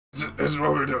This is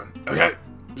what we're doing, okay?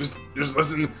 Just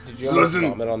listen. Did you almost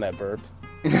comment on that burp?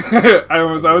 I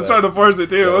was trying to force it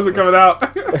too. It wasn't coming out.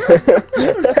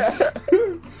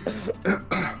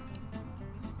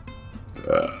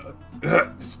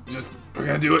 We're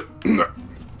gonna do it.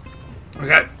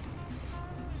 Okay.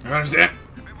 You understand?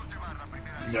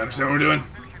 You understand what we're doing?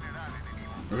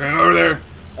 We're gonna go over there.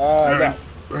 No.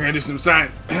 We're gonna do some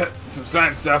science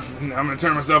stuff, and I'm gonna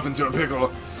turn myself into a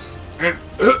pickle. And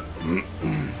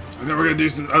then we're gonna do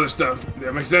some other stuff. Does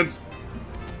that make sense?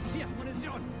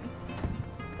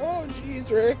 Oh,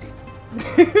 jeez, Rick.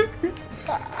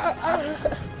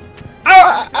 I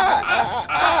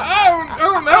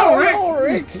don't know,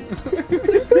 Rick.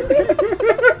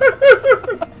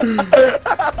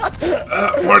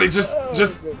 Morty, just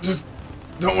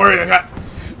don't worry. I got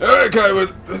okay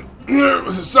with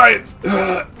science,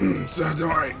 so don't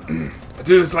worry. I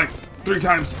do this like 3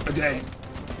 times a day,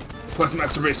 plus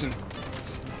masturbation.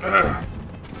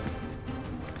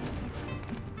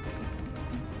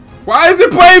 Why is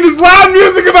it playing this loud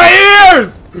music in my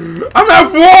ears? I'm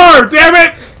at war, damn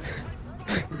it!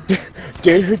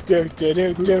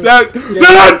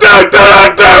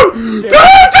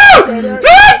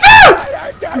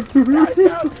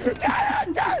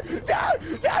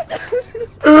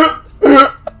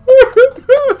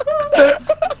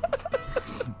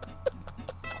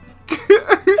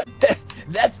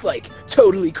 That's like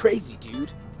totally crazy,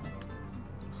 dude.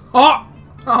 Oh,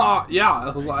 yeah, I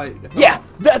was like... Yeah,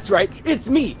 that's right, it's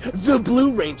me, the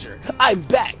Blue Ranger. I'm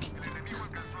back.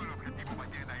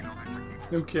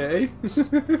 Okay.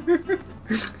 They're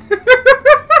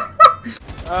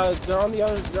on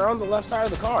the left side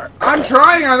of the car. I'm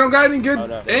trying, I don't got any good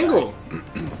angle.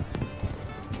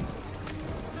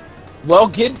 Well,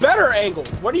 get better angles.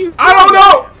 What are you doing? I don't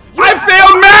know! I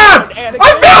failed math!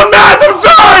 I failed math, I'm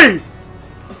sorry!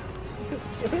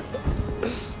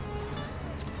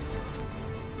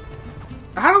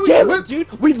 How do we Damn it, dude!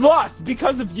 We lost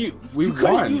because of you. We you won.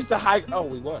 couldn't use the high. Oh,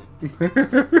 we won.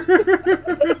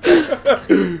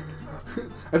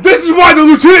 And this is why the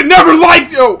lieutenant never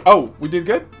liked you. Oh, we did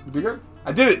good. We did good.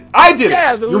 I did it. I did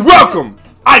Yeah, it. You're welcome.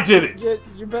 I did it.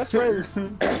 Your best friend,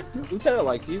 Lieutenant,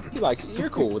 likes you. He likes you.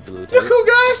 You're cool with the lieutenant. You're a cool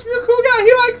guy. You're a cool guy.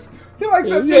 He likes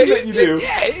that thing that you do.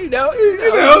 Yeah, you know.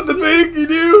 You know the thing you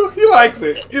do. He likes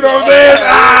it. You know what I'm saying?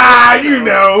 Ah, you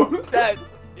know.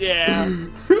 Yeah.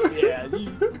 Yeah.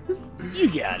 You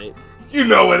got it. You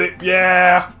know what it.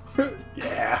 Yeah.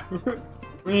 Yeah.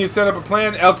 We need to set up a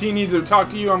plan. LT needs to talk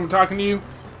to you. I'm talking to you.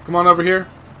 Come on over here.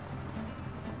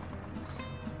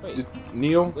 Wait.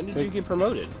 Neil. When did you get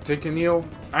promoted? Take a Neil.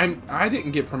 I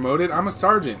didn't get promoted. I'm a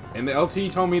sergeant, and the LT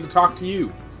told me to talk to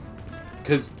you,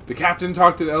 because the captain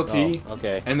talked to the LT. Oh,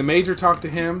 okay. And the major talked to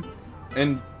him,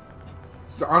 and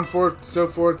so on forth, so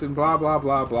forth, and blah blah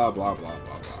blah blah blah blah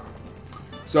blah blah.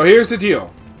 So here's the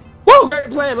deal. Woo! Great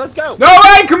plan. Let's go. No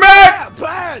way! Come back! Yeah,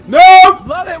 plan. No!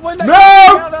 Love it when they No!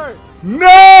 come together.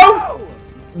 No!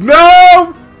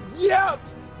 No! Yep.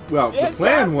 Well, the It's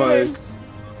plan happening. was.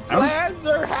 Plans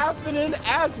are happening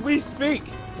as we speak.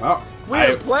 Well,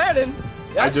 We're planning.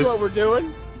 That's just what we're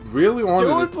doing. Really wanted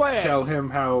Doing to plans. tell him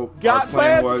how Got our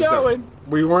plan was plans going. that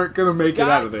we weren't gonna make it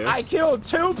out of this, I killed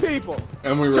 2 people.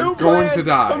 and we were 2 going to plans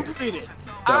die. Completed.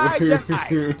 That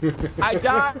I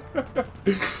died.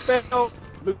 Failed.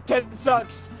 Lieutenant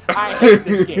sucks. I hate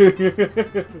this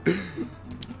game.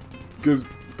 Because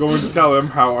going to tell him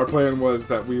how our plan was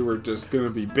that we were just gonna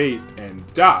be bait and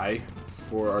die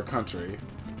for our country.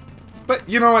 But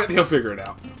you know what? He'll figure it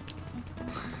out.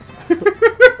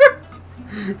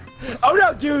 Oh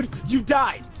no, dude! You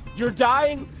died! You're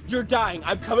dying! You're dying!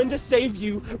 I'm coming to save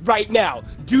you right now!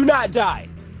 Do not die!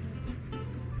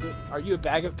 Are you a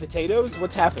bag of potatoes?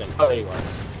 What's happening? Oh, there you are.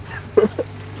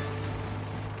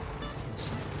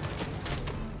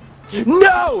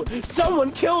 No!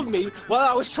 Someone killed me while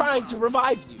I was trying to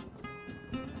revive you!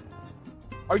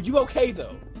 Are you okay,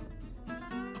 though?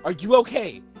 Are you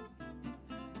okay?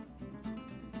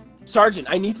 Sergeant,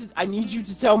 I need you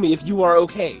to tell me if you are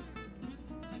okay.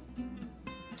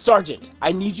 Sergeant,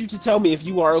 I need you to tell me if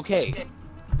you are okay.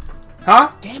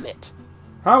 Huh? Damn it.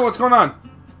 Huh? What's going on?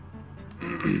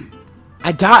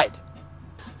 I died.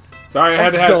 Sorry, I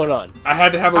had to have a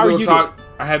How are little you talk.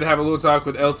 I had to have a little talk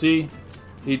with LT.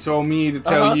 He told me to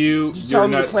tell you Did you your tell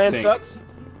me nuts the plan stink. sucks?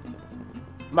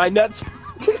 My nuts.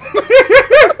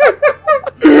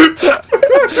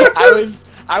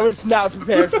 I was not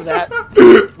prepared for that.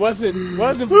 Wasn't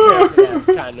prepared for that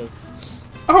kind of.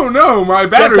 Oh no, my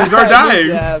batteries are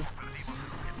dying.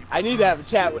 I need to have a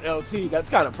chat with LT. That's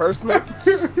kind of personal.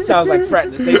 Sounds like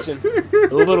fraternization.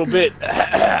 A little bit.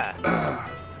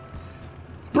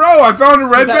 Bro, Bro, I found a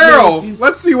red barrel. means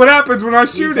Let's see what happens when I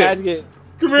shoot had to it. get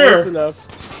Come close here. enough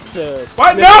to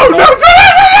What? sniff No! him No! up. Do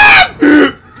that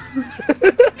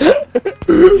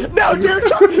again! No, dude!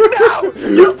 No!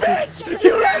 You bitch!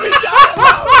 You let me die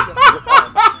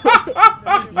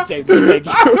alone! You saved me, thank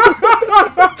you.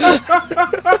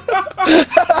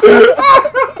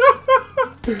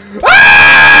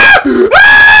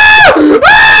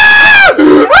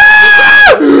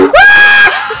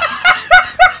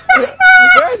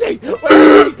 Where is he?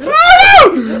 Where is he?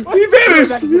 He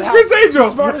vanished! He's Chris Angel!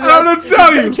 I don't know what to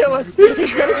tell you! He's gonna kill us! He's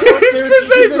He's gonna kill us, Chris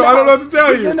dude! Angel! I don't know what to tell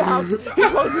He's you! in the house! He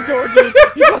closed the door, dude!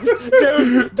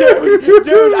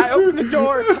 Dude! I opened the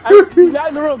door! He's not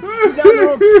in the room! He's not in the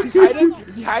room! He's hiding?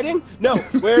 Is he hiding? No!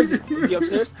 Where is he? Is he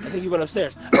upstairs? I think he went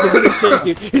upstairs. I think he's upstairs,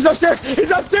 dude! He's upstairs!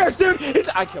 He's upstairs, dude!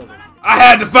 I killed him. I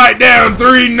had to fight down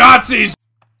 3 Nazis!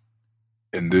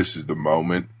 And this is the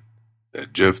moment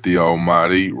that Jeff the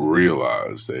Almighty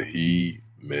realized that he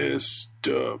messed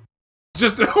up.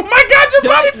 Just, oh my god, your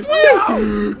body flew! No!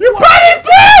 Your body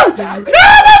flew! No,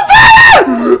 the fire!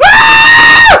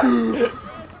 Ah!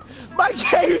 My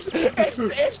games!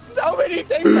 It's so many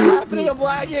things are happening! I'm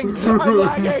lagging!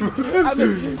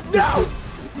 No!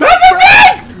 That's a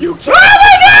trick! You Oh killed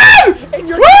my god! and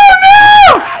you're Oh no!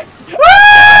 Yes!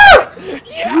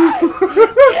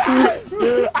 Yes!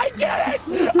 I did it!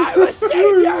 I'm a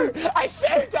savior! I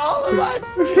saved all of us!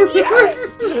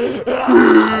 Yes!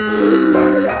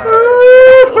 Murder!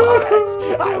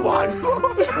 I won!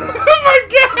 Oh my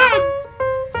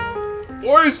god!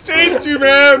 War has changed you,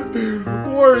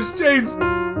 man! War has changed.